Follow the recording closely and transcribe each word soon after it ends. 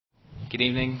Good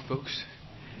evening, folks.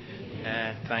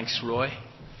 Thanks, Roy,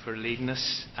 for leading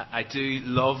us. I do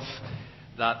love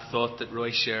that thought that Roy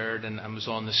shared and was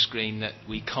on the screen, that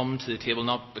we come to the table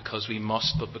not because we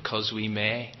must, but because we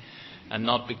may, and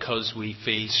not because we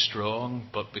feel strong,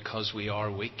 but because we are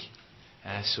weak.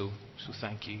 So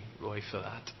thank you, Roy, for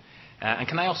that. And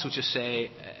can I also just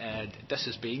say, this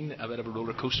has been a bit of a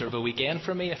roller coaster of a weekend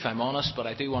for me, if I'm honest, but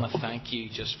I do want to thank you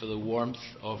just for the warmth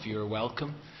of your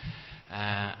welcome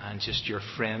and just your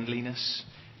friendliness,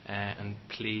 and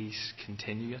please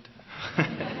continue it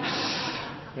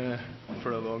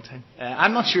for a long time.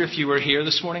 I'm not sure if you were here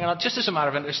this morning or not. Just as a matter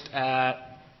of interest,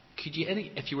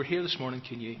 if you were here this morning,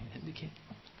 can you indicate?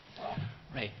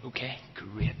 Right, okay,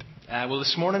 great. Well,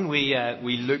 this morning we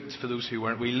looked, for those who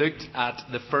weren't, we looked at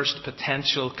the first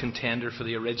potential contender for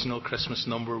the original Christmas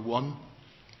number 1,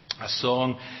 a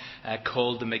song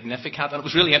called the Magnificat. And it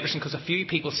was really interesting because a few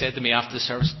people said to me after the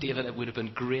service, David, it would have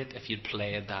been great if you'd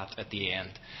played that at the end.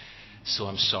 So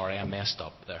I'm sorry, I messed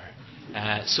up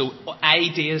there. So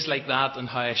ideas like that and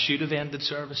how I should have ended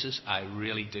services, I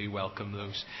really do welcome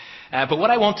those. But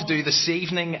what I want to do this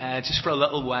evening, just for a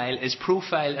little while, is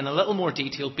profile in a little more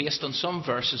detail, based on some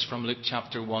verses from Luke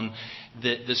chapter 1,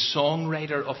 the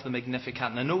songwriter of the Magnificat.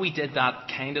 And I know we did that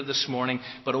kind of this morning,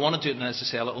 but I want to do it in, as I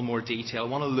say, a little more detail. I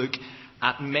want to look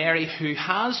at Mary, who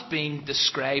has been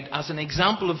described as an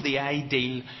example of the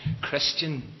ideal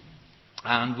Christian.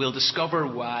 And we'll discover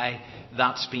why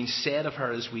that's been said of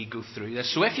her as we go through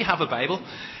this. So if you have a Bible,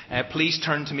 please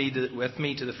turn with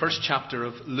me to the first chapter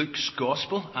of Luke's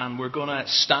Gospel. And we're going to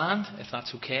stand, if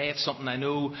that's okay. It's something I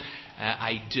know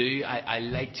I do. I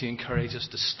like to encourage us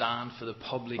to stand for the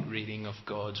public reading of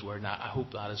God's Word. Now, I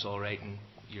hope that is all right and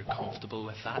you're comfortable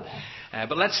with that.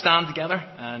 But let's stand together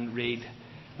and read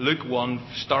Luke 1,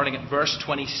 starting at verse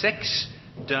 26.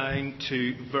 Down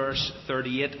to verse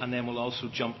 38, and then we'll also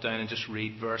jump down and just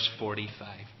read verse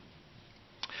 45.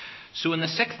 So in the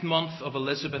 6th month of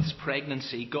Elizabeth's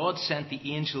pregnancy, God sent the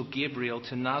angel Gabriel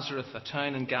to Nazareth, a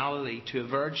town in Galilee, to a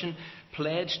virgin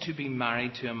pledged to be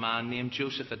married to a man named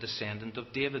Joseph, a descendant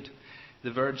of David.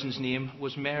 The virgin's name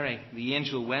was Mary. The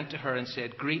angel went to her and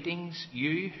said, "Greetings,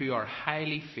 you who are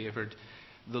highly favoured.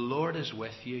 The Lord is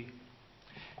with you."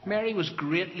 Mary was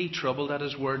greatly troubled at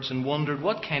his words and wondered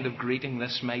what kind of greeting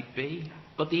this might be.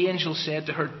 But the angel said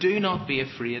to her, "Do not be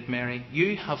afraid, Mary.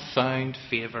 You have found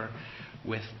favour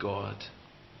with God.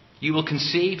 You will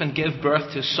conceive and give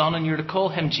birth to a son, and you are to call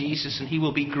him Jesus, and he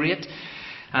will be great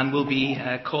and will be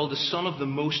called the Son of the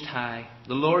Most High.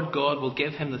 The Lord God will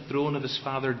give him the throne of his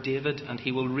father David, and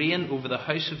he will reign over the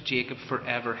house of Jacob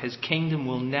forever. His kingdom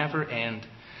will never end."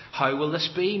 "How will this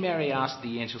be?" Mary asked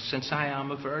the angel, "since I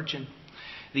am a virgin?"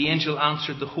 The angel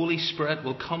answered, "The Holy Spirit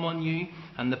will come on you,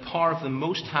 and the power of the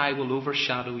Most High will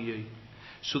overshadow you.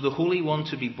 So the Holy One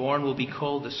to be born will be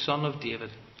called the Son of David.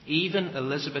 Even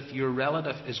Elizabeth, your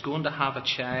relative, is going to have a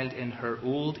child in her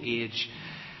old age,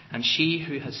 and she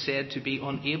who has said to be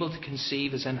unable to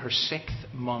conceive is in her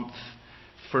 6th month,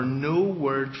 for no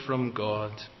word from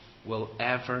God will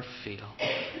ever fail."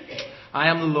 "I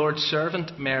am the Lord's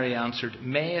servant," Mary answered.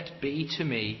 "May it be to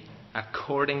me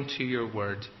according to your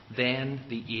word." Then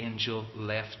the angel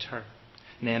left her.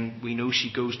 And then we know she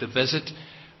goes to visit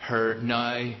her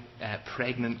now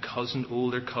pregnant cousin,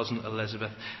 older cousin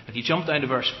Elizabeth. If you jump down to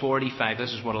verse 45,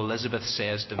 this is what Elizabeth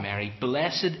says to Mary.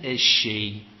 "Blessed is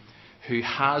she who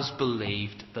has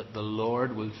believed that the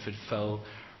Lord will fulfill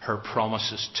her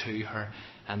promises to her."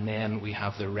 And then we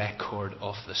have the record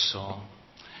of the song.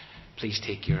 Please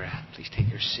take your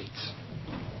seats.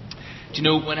 Do you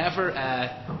know,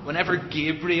 whenever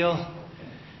Gabriel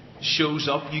shows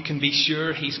up, you can be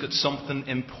sure he's got something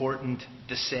important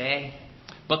to say.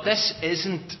 But this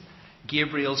isn't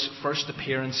Gabriel's first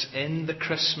appearance in the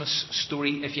Christmas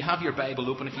story. If you have your Bible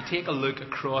open, if you take a look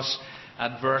across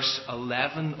at verse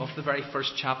 11 of the very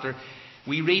first chapter,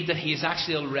 we read that he has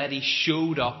actually already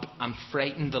showed up and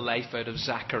frightened the life out of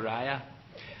Zechariah.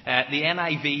 The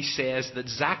NIV says that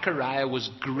Zechariah was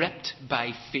gripped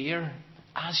by fear,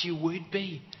 as you would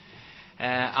be.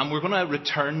 And we're going to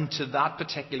return to that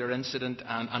particular incident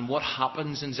and what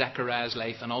happens in Zechariah's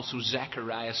life, and also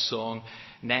Zechariah's song,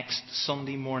 next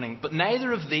Sunday morning. But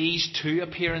neither of these two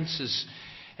appearances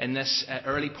in this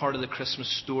early part of the Christmas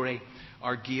story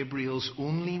are Gabriel's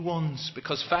only ones,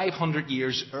 because 500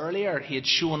 years earlier he had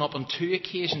shown up on 2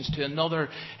 occasions to another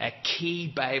key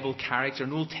Bible character,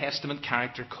 an Old Testament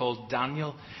character called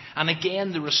Daniel. And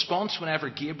again, the response whenever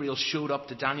Gabriel showed up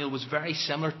to Daniel was very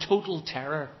similar: total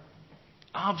terror.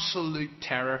 Absolute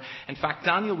terror. In fact,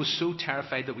 Daniel was so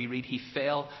terrified that we read he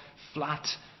fell flat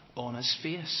on his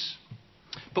face.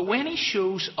 But when he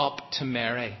shows up to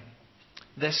Mary,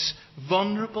 this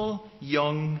vulnerable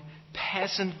young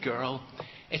peasant girl,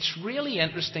 it's really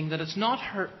interesting that it's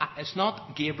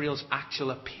not Gabriel's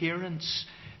actual appearance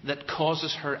that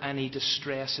causes her any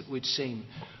distress, it would seem,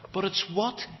 but it's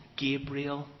what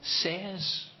Gabriel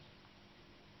says.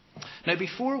 Now,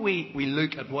 before we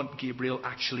look at what Gabriel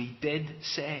actually did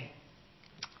say,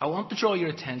 I want to draw your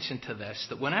attention to this,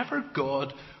 that whenever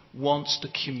God wants to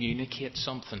communicate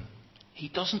something, he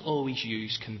doesn't always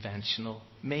use conventional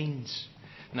means.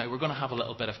 Now, we're going to have a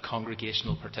little bit of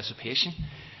congregational participation.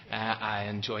 I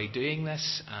enjoy doing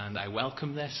this and I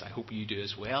welcome this. I hope you do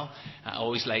as well. I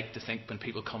always like to think when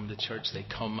people come to church, they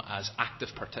come as active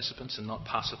participants and not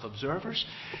passive observers.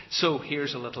 So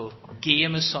here's a little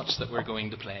game as such that we're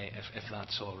going to play, if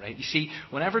that's all right. You see,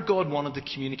 whenever God wanted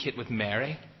to communicate with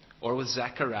Mary, or with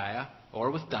Zechariah,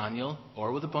 or with Daniel,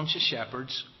 or with a bunch of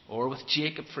shepherds, or with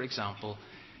Jacob, for example,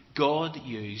 God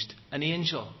used an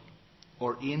angel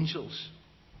or angels.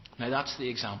 Now that's the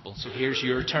example. So here's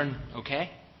your turn, okay?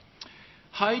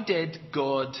 How did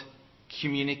God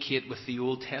communicate with the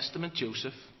Old Testament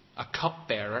Joseph, a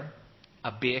cupbearer,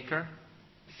 a baker,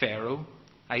 Pharaoh,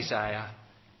 Isaiah,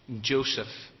 and Joseph,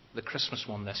 the Christmas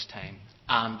one this time,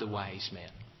 and the wise men?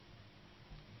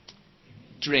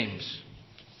 Dreams.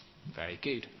 Very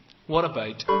good. What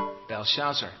about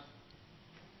Belshazzar?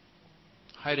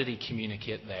 How did he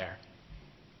communicate there?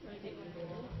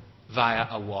 Via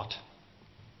a what?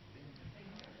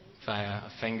 Via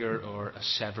a finger or a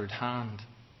severed hand.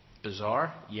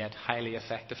 Bizarre, yet highly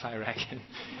effective, I reckon.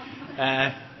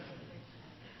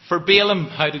 For Balaam,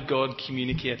 how did God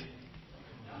communicate?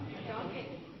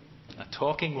 A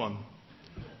talking one.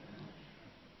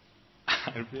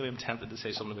 I really am tempted to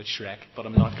say something about Shrek, but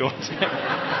I'm not going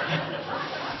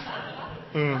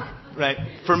to. Right.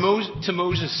 To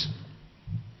Moses.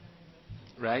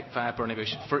 Right, via burning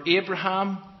bush. For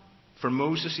Abraham, for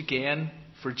Moses again,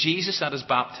 for Jesus at his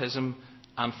baptism,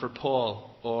 and for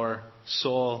Paul, or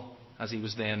Saul as he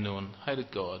was then known. How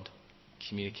did God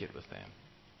communicate with them?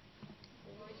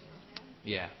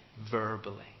 Yeah,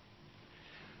 verbally.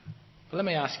 But let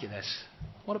me ask you this.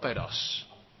 What about us?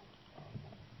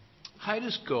 How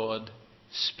does God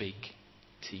speak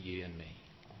to you and me?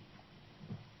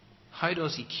 How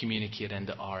does he communicate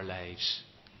into our lives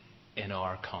in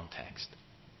our context?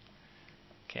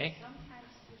 Okay? Sometimes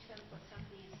through what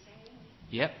somebody is saying.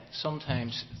 Yep,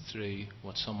 sometimes through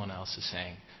what someone else is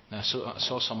saying. Now, I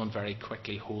saw someone very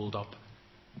quickly hold up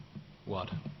what?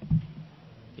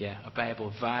 Yeah, a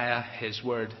Bible via his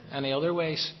word. Any other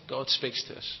ways God speaks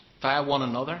to us? Via one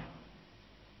another?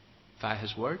 Via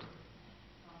his word?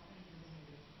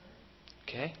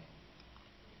 Okay.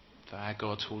 Via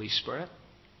God's Holy Spirit?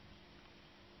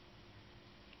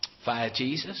 Via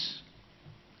Jesus?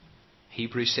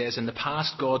 Hebrews says, in the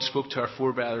past God spoke to our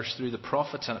forebears through the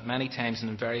prophets and at many times and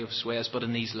in various ways, but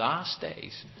in these last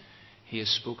days he has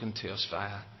spoken to us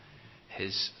via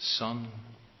his Son.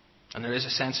 And there is a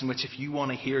sense in which if you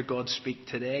want to hear God speak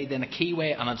today, then a key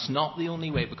way, and it's not the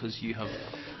only way because you have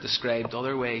described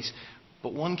other ways,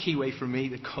 but one key way for me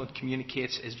that God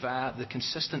communicates is via the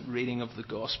consistent reading of the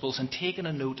Gospels and taking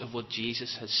a note of what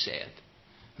Jesus has said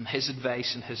and his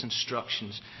advice and his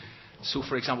instructions. So,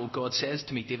 for example, God says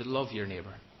to me, David, love your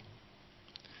neighbour.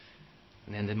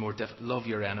 And then love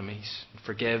your enemies.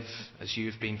 Forgive as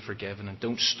you've been forgiven. And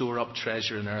don't store up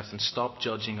treasure in earth. And stop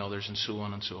judging others, and so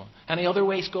on and so on. Any other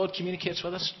ways God communicates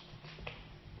with us?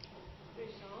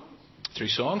 Through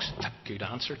songs. Good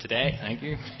answer today. Thank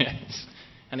you. Yes.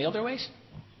 Any other ways?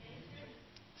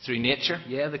 Through nature.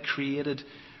 Yeah, the created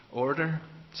order.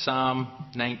 Psalm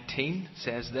 19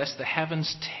 says this, the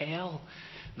heavens tell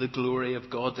the glory of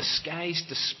God. The skies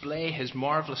display his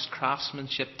marvellous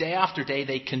craftsmanship. Day after day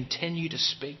they continue to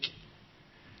speak.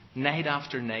 Night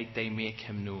after night they make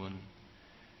him known.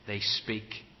 They speak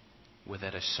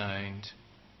without a sound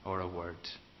or a word.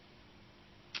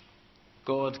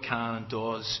 God can and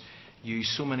does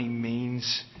use so many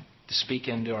means to speak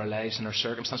into our lives and our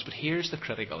circumstances. But here's the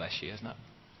critical issue, isn't it?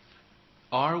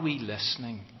 Are we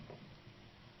listening?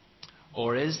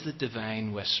 Or is the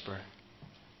divine whisper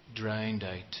drowned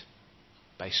out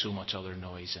by so much other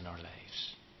noise in our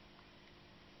lives?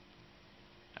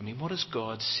 I mean, what has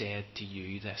God said to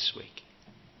you this week?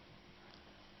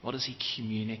 What has he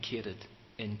communicated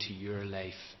into your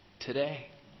life today,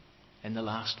 in the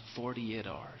last 48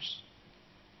 hours?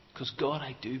 Because God,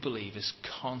 I do believe, is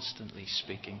constantly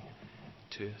speaking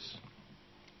to us.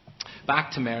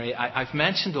 Back to Mary. I've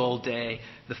mentioned all day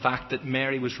the fact that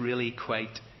Mary was really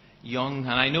quite young,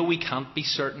 and I know we can't be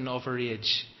certain of her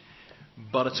age.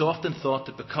 But it's often thought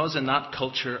that because in that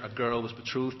culture a girl was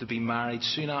betrothed to be married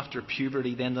soon after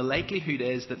puberty, then the likelihood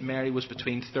is that Mary was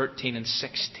between 13 and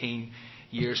 16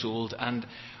 years old. And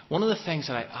one of the things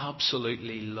that I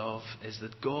absolutely love is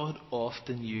that God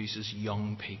often uses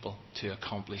young people to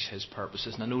accomplish His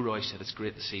purposes. And I know Roy said it's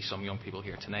great to see some young people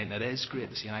here tonight, and it is great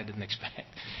to see, and I didn't expect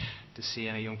to see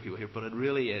any young people here, but it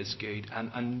really is good.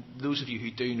 And those of you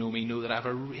who do know me know that I have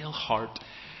a real heart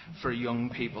for young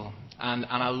people. And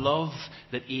I love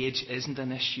that age isn't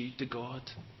an issue to God.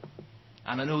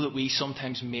 And I know that we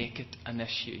sometimes make it an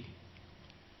issue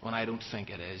when I don't think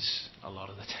it is a lot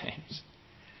of the times.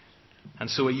 And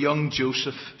so a young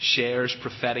Joseph shares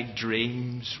prophetic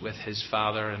dreams with his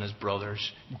father and his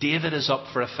brothers. David is up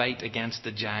for a fight against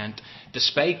the giant,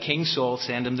 despite King Saul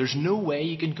saying to him, there's no way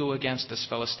you can go against this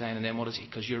Philistine. And then what is he?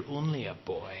 Because you're only a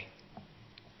boy.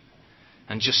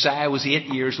 And Josiah was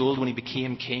 8 years old when he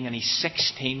became king, and he's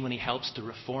 16 when he helps to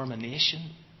reform a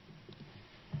nation.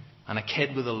 And a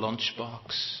kid with a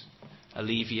lunchbox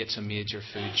alleviates a major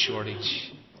food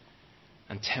shortage.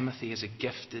 And Timothy is a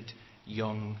gifted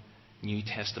young New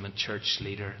Testament church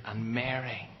leader. And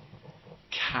Mary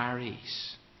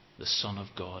carries the Son of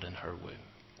God in her womb.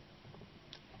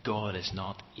 God is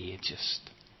not ageist.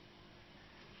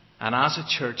 And as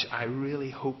a church, I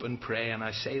really hope and pray, and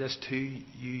I say this to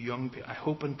you young people, I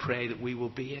hope and pray that we will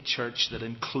be a church that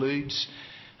includes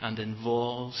and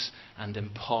involves and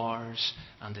empowers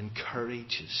and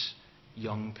encourages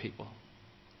young people.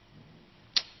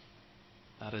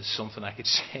 That is something I could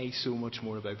say so much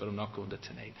more about, but I'm not going to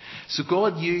tonight. So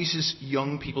God uses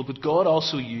young people, but God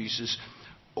also uses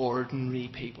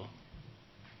ordinary people.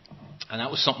 And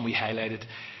that was something we highlighted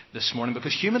this morning,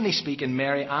 because humanly speaking,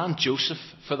 Mary and Joseph,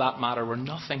 for that matter, were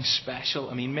nothing special.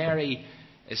 I mean, Mary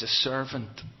is a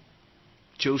servant.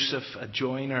 Joseph, a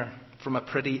joiner from a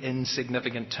pretty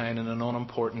insignificant town in an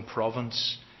unimportant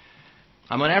province.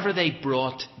 And whenever they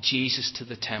brought Jesus to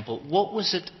the temple, what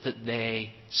was it that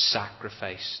they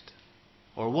sacrificed?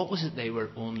 Or what was it they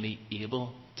were only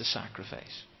able to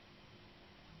sacrifice?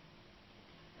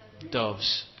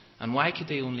 Doves. And why could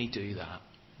they only do that?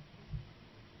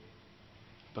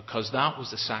 Because that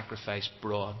was the sacrifice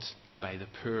brought by the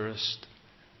poorest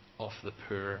of the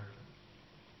poor.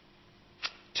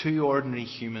 Two ordinary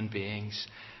human beings.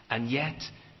 And yet,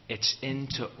 it's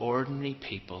into ordinary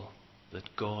people that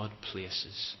God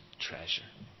places treasure.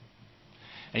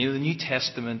 And the New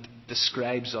Testament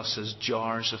describes us as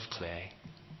jars of clay.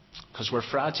 Because we're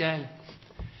fragile,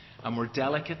 and we're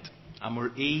delicate, and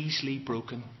we're easily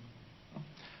broken,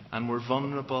 and we're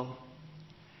vulnerable.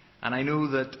 And I know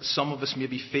that some of us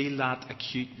maybe feel that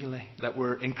acutely, that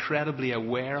we're incredibly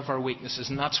aware of our weaknesses.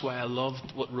 And that's why I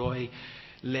loved what Roy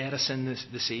led us in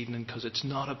this evening, because it's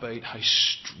not about how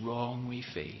strong we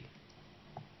feel.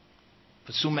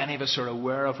 But so many of us are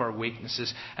aware of our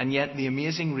weaknesses, and yet the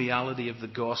amazing reality of the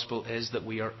gospel is that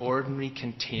we are ordinary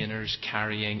containers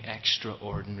carrying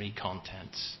extraordinary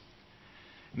contents.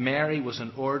 Mary was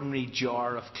an ordinary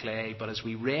jar of clay, but as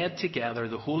we read together,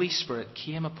 the Holy Spirit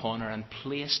came upon her and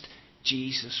placed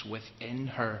Jesus within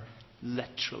her,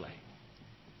 literally.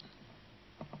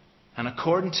 And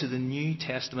according to the New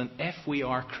Testament, if we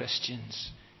are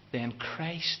Christians, then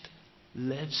Christ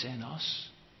lives in us.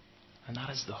 And that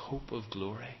is the hope of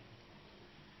glory.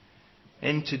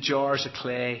 Into jars of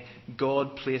clay,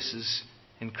 God places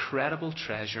incredible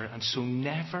treasure, and so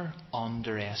never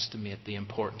underestimate the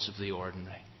importance of the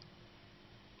ordinary.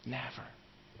 Never.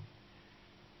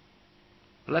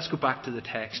 But let's go back to the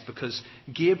text, because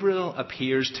Gabriel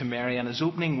appears to Mary, and his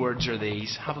opening words are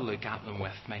these. Have a look at them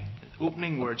with me. The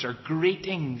opening words are,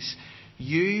 "Greetings,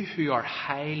 you who are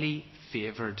highly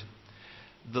favoured.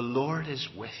 The Lord is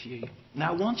with you."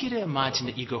 Now I want you to imagine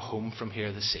that you go home from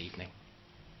here this evening.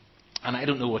 And I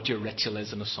don't know what your ritual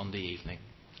is on a Sunday evening.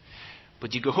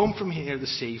 But you go home from here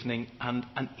this evening and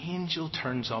an angel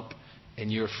turns up in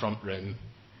your front room.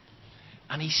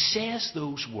 And he says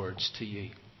those words to you.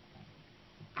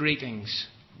 "Greetings,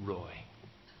 Roy.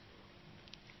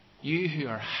 You who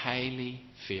are highly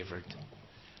favoured.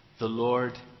 The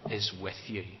Lord is with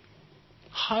you."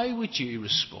 How would you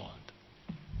respond?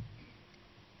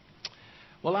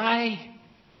 Well, I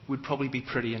would probably be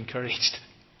pretty encouraged.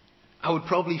 I would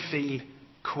probably feel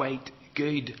quite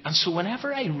good. And so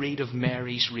whenever I read of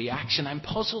Mary's reaction, I'm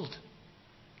puzzled.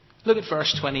 Look at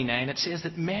verse 29. It says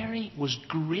that Mary was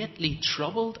greatly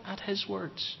troubled at his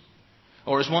words.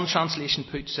 Or as one translation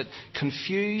puts it,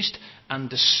 confused and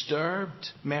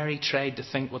disturbed. Mary tried to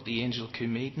think what the angel could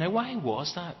mean. Now, why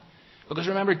was that? Because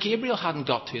remember, Gabriel hadn't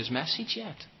got to his message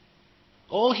yet.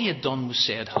 All he had done was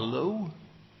said hello.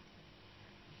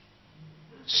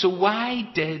 So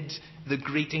why did the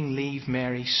greeting leave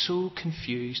Mary so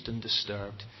confused and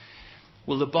disturbed?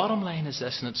 Well, the bottom line is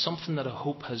this, and it's something that I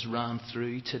hope has ran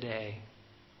through today.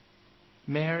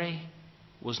 Mary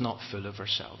was not full of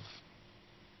herself.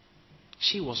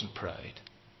 She wasn't proud.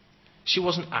 She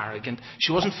wasn't arrogant.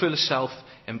 She wasn't full of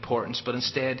self-importance. But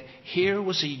instead, here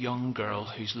was a young girl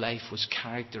whose life was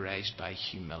characterized by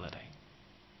humility.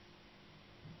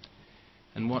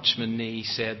 And Watchman Nee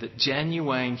said that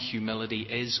genuine humility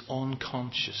is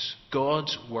unconscious.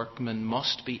 God's workmen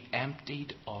must be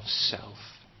emptied of self,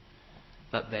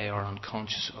 that they are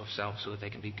unconscious of self, so that they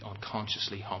can be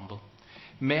unconsciously humble.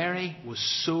 Mary was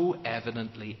so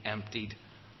evidently emptied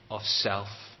of self.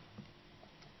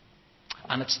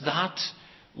 And it's that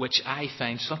which I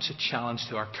find such a challenge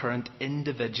to our current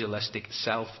individualistic,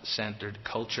 self-centred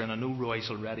culture. And I know Roy's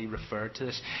already referred to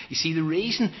this. You see, the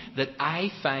reason that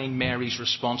I find Mary's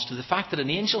response to the fact that an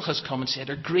angel has come and said,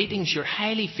 "Her greetings, you're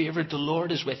highly favoured, the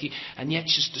Lord is with you," and yet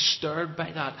she's disturbed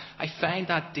by that, I find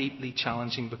that deeply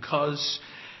challenging because,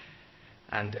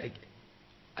 and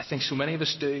I think so many of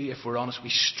us do, if we're honest, we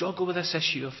struggle with this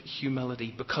issue of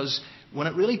humility, because when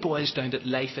it really boils down to it,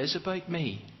 life is about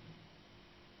me.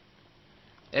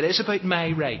 It is about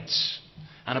my rights,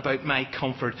 and about my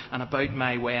comfort, and about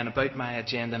my way, and about my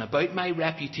agenda, and about my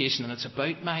reputation, and it's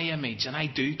about my image, and I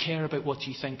do care about what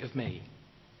you think of me.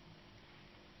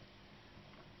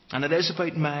 And it is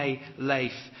about my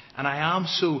life, and I am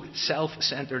so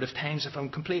self-centred at times, if I'm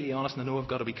completely honest, and I know I've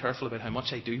got to be careful about how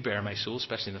much I do bare my soul,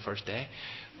 especially in the first day.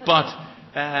 But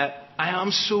I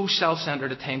am so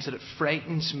self-centred at times that it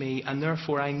frightens me, and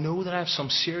therefore I know that I have some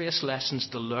serious lessons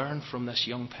to learn from this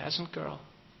young peasant girl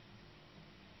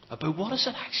about what does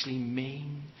it actually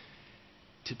mean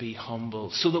to be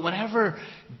humble, so that whenever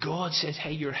God says,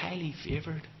 "Hey, you're highly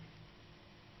favoured,"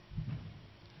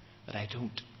 that I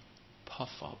don't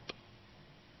puff up,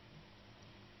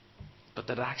 but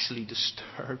that actually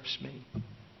disturbs me.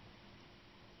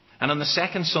 And on the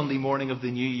second Sunday morning of the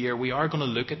new year, we are going to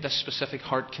look at this specific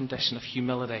heart condition of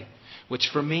humility, which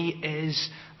for me is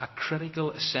a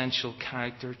critical, essential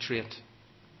character trait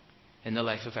in the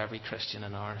life of every Christian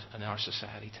in our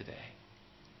society today.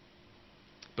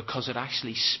 Because it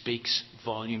actually speaks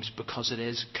volumes, because it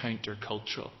is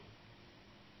countercultural.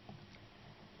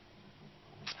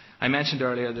 I mentioned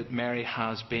earlier that Mary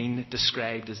has been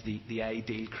described as the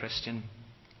ideal Christian,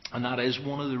 and that is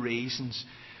one of the reasons.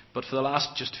 But for the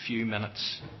last just few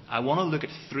minutes, I want to look at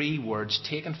 3 words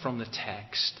taken from the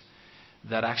text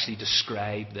that actually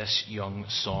describe this young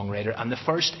songwriter. And the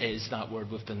first is that word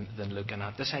we've been looking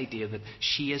at, this idea that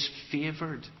she is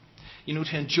favoured. You know,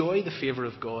 to enjoy the favour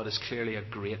of God is clearly a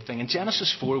great thing. In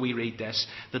Genesis 4 we read this,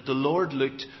 that the Lord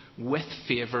looked with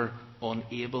favour on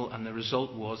Abel, and the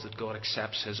result was that God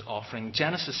accepts his offering.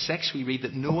 Genesis 6 we read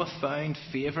that Noah found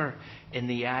favour in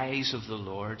the eyes of the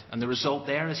Lord, and the result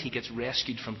there is he gets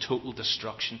rescued from total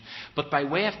destruction. But by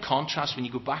way of contrast, when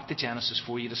you go back to Genesis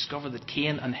 4, you discover that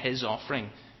Cain and his offering,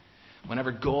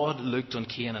 whenever God looked on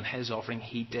Cain and his offering,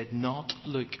 he did not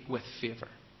look with favour.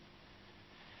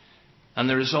 And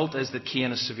the result is that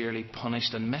Cain is severely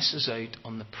punished and misses out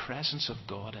on the presence of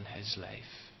God in his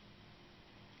life,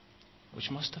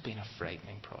 which must have been a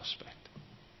frightening prospect.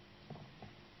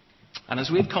 And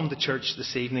as we've come to church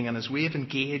this evening, and as we have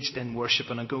engaged in worship,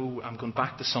 and I'm going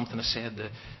back to something I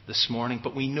said this morning,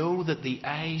 but we know that the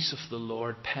eyes of the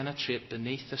Lord penetrate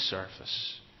beneath the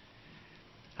surface.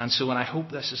 And so, and I hope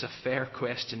this is a fair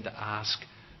question to ask,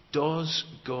 does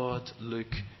God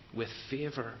look with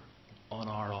favour on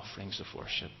our offerings of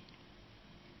worship?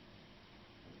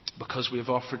 Because we have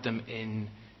offered them in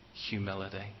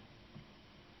humility.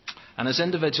 And as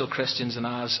individual Christians and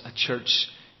as a church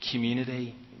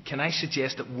community, can I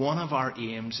suggest that one of our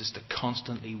aims is to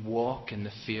constantly walk in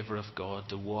the favour of God,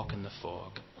 to walk in the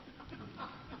fog?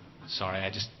 Sorry,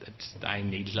 I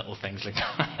need little things like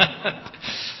that.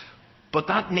 But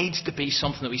that needs to be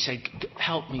something that we say,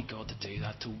 help me, God, to do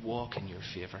that, to walk in your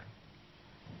favour.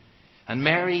 And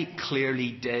Mary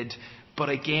clearly did. But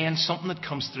again, something that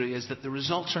comes through is that the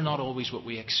results are not always what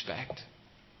we expect.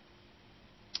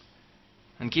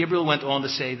 And Gabriel went on to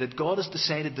say that God has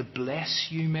decided to bless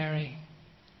you, Mary.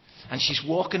 And she's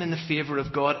walking in the favour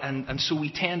of God. And so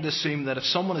we tend to assume that if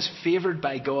someone is favoured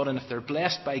by God and if they're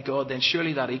blessed by God, then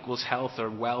surely that equals health or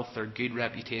wealth or good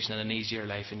reputation and an easier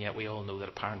life. And yet we all know that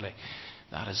apparently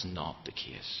that is not the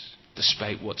case,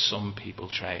 despite what some people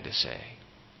try to say.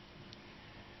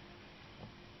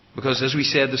 Because as we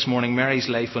said this morning, Mary's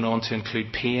life went on to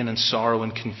include pain and sorrow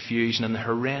and confusion and the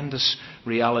horrendous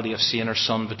reality of seeing her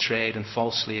son betrayed and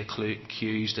falsely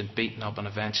accused and beaten up and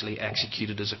eventually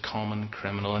executed as a common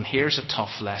criminal. And here's a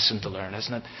tough lesson to learn,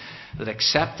 isn't it? That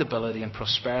acceptability and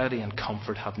prosperity and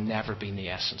comfort have never been the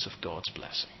essence of God's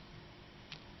blessing.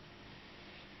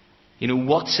 You know,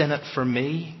 what's in it for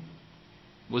me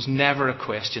was never a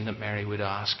question that Mary would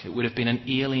ask. It would have been an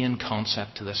alien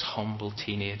concept to this humble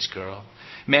teenage girl.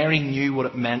 Mary knew what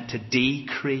it meant to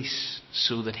decrease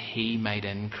so that he might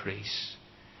increase.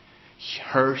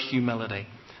 Her humility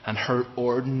and her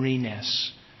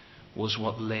ordinariness was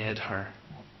what led her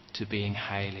to being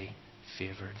highly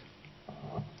favoured.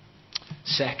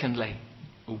 Secondly,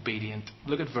 obedient.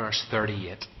 Look at verse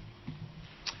 38.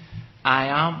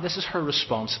 This is her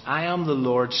response. I am the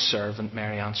Lord's servant,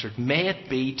 Mary answered. May it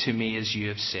be to me as you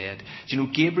have said. Do you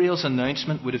know, Gabriel's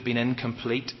announcement would have been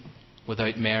incomplete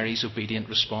without Mary's obedient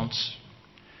response.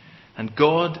 And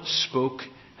God spoke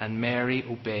and Mary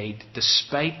obeyed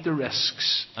despite the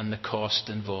risks and the cost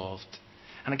involved.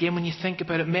 And again, when you think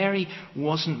about it, Mary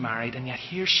wasn't married and yet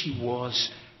here she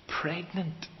was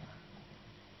pregnant.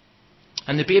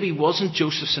 And the baby wasn't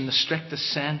Joseph's in the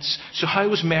strictest sense. So how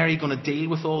was Mary going to deal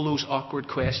with all those awkward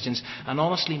questions? And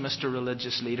honestly, Mr.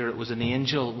 Religious Leader, it was an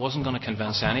angel. It wasn't going to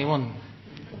convince anyone.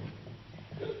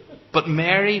 But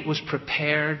Mary was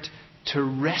prepared to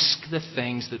risk the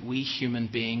things that we human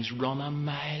beings run a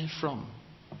mile from.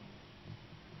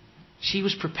 She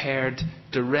was prepared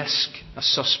to risk a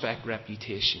suspect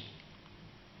reputation,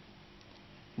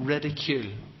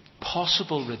 ridicule,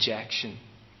 possible rejection,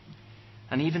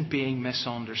 and even being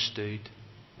misunderstood.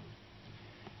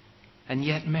 And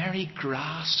yet Mary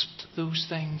grasped those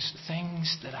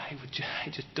things that I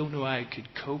just don't know how I could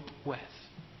cope with.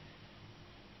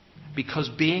 Because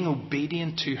being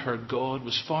obedient to her God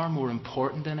was far more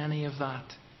important than any of that.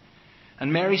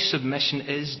 And Mary's submission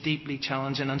is deeply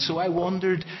challenging. And so I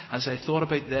wondered, as I thought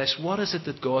about this, what is it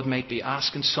that God might be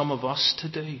asking some of us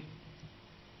to do?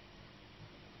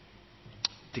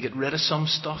 To get rid of some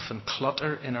stuff and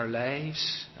clutter in our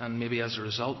lives and maybe as a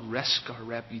result risk our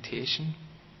reputation.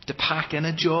 To pack in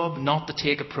a job, not to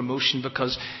take a promotion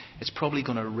because it's probably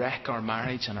going to wreck our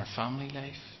marriage and our family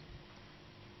life.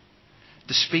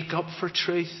 To speak up for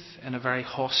truth in a very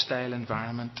hostile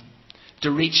environment.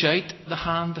 To reach out the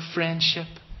hand of friendship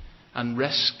and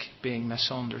risk being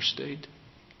misunderstood.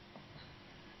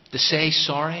 To say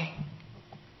sorry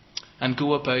and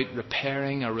go about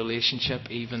repairing a relationship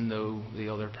even though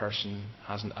the other person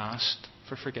hasn't asked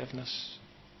for forgiveness.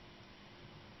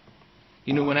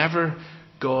 You know, whenever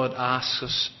God asks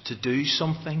us to do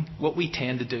something, what we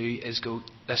tend to do is go,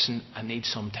 listen, I need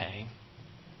some time.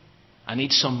 I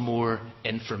need some more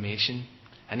information.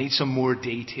 I need some more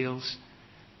details.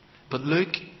 But look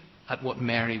at what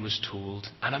Mary was told.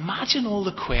 And imagine all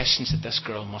the questions that this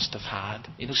girl must have had.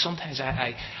 You know, sometimes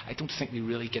I don't think we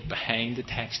really get behind the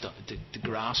text to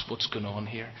grasp what's going on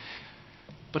here.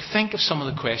 But think of some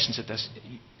of the questions that this...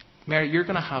 Mary, you're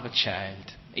going to have a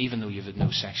child, even though you've had no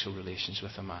sexual relations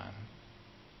with a man.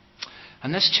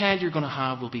 And this child you're going to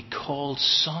have will be called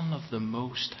Son of the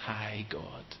Most High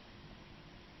God.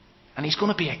 And he's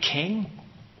going to be a king.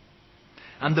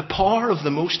 And the power of the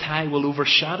Most High will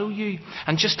overshadow you.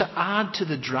 And just to add to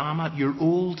the drama, your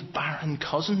old barren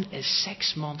cousin is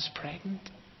 6 months pregnant.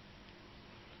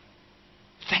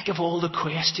 Think of all the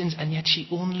questions, and yet she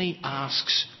only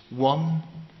asks one.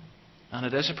 And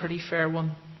it is a pretty fair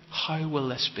one. How will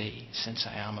this be, since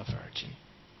I am a virgin?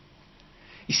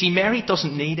 You see, Mary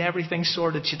doesn't need everything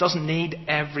sorted. She doesn't need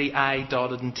every I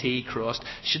dotted and T crossed.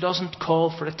 She doesn't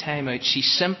call for a timeout. She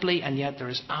simply, and yet there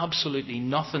is absolutely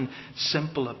nothing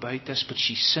simple about this, but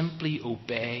she simply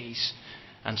obeys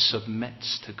and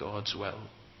submits to God's will.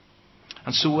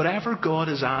 And so whatever God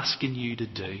is asking you to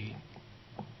do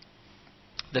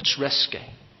that's risky,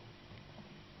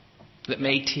 that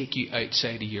may take you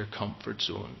outside of your comfort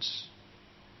zones,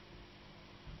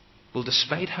 well,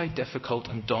 despite how difficult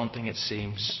and daunting it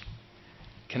seems,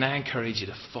 can I encourage you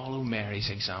to follow Mary's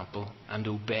example and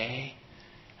obey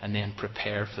and then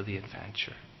prepare for the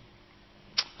adventure?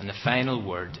 And the final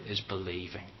word is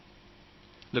believing.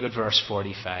 Look at verse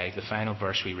 45, the final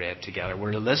verse we read together,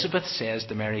 where Elizabeth says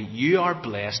to Mary, you are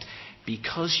blessed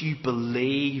because you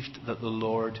believed that the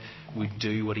Lord would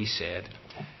do what he said.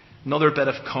 Another bit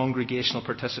of congregational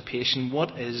participation.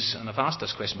 What is, and I've asked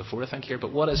this question before I think here,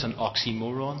 but what is an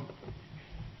oxymoron?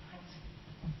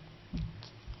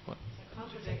 What?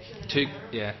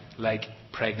 Like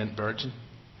pregnant virgin.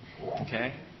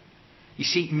 Okay? You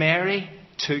see, Mary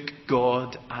took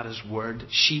God at his word.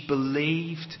 She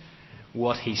believed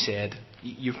what he said.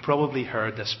 You've probably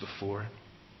heard this before.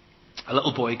 A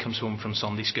little boy comes home from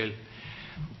Sunday school,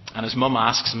 and his mum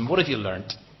asks him, "What have you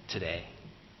learnt today?"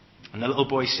 And the little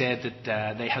boy said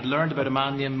that they had learned about a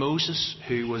man named Moses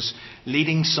who was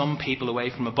leading some people away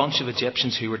from a bunch of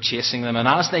Egyptians who were chasing them. And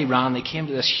as they ran, they came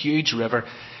to this huge river.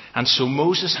 And so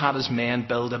Moses had his men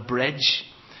build a bridge.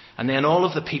 And then all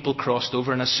of the people crossed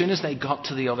over. And as soon as they got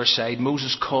to the other side,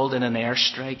 Moses called in an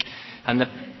airstrike. And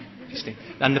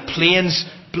the planes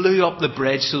blew up the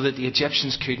bridge so that the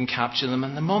Egyptians couldn't capture them.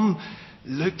 And the mum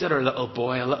looked at her little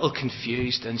boy, a little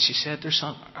confused, and she said, "There's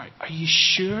son, are you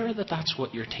sure that that's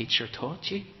what your teacher taught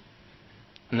you?"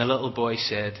 And the little boy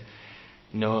said,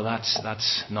 "No,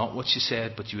 that's not what she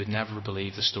said, but you would never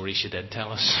believe the story she did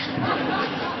tell us."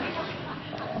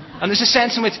 And there's a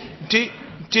sense in which, do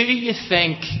you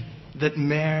think that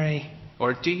Mary,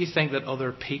 or do you think that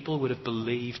other people would have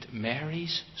believed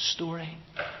Mary's story?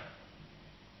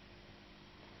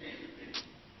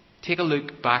 Take a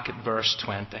look back at verse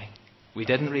 20. We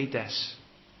didn't read this.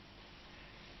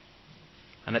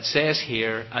 And it says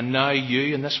here, "And now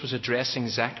you," and this was addressing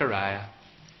Zechariah,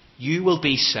 "you will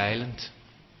be silent,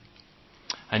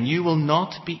 and you will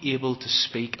not be able to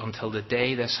speak until the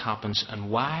day this happens." And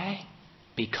why?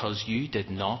 Because you did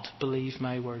not believe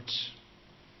my words.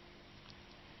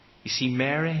 You see,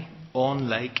 Mary,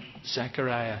 unlike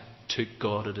Zechariah, took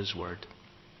God at his word.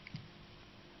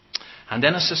 And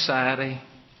in a society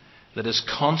that is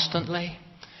constantly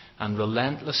and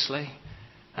relentlessly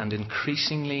and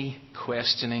increasingly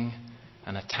questioning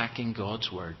and attacking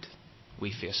God's word,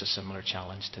 we face a similar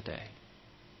challenge today.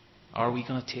 Are we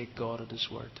going to take God at his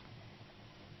word?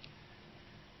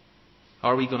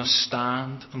 Are we going to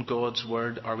stand on God's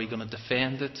word? Are we going to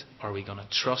defend it? Are we going to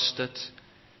trust it?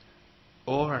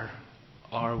 Or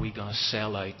are we going to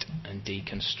sell out and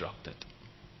deconstruct it?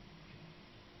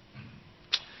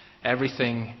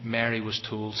 Everything Mary was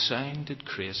told sounded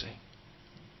crazy.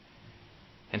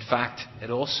 In fact, it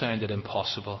all sounded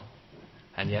impossible.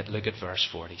 And yet look at verse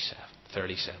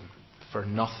 37. "For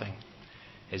nothing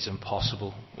is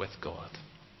impossible with God."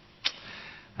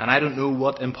 And I don't know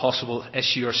what impossible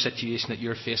issue or situation that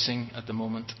you're facing at the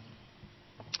moment.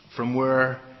 From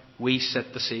where we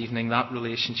sit this evening, that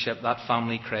relationship, that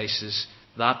family crisis,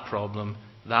 that problem,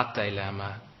 that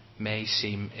dilemma may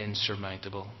seem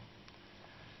insurmountable.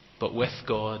 But with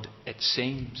God, it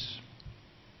seems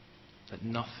that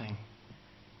nothing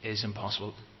is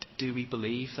impossible. Do we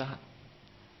believe that?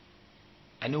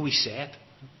 I know we say it,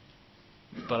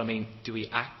 but do we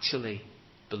actually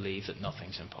believe that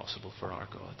nothing's impossible for our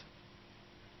God?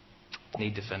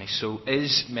 Need to finish. So,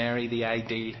 is Mary the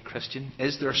ideal Christian?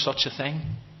 Is there such a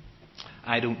thing?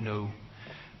 I don't know.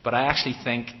 But I actually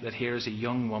think that here is a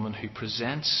young woman who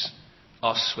presents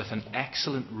us with an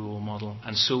excellent role model.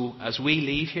 And so, as we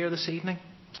leave here this evening,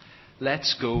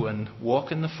 let's go and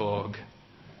walk in the fog,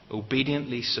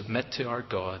 obediently submit to our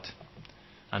God,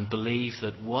 and believe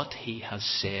that what he has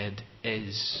said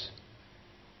is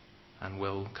and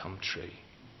will come true.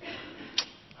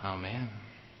 Amen.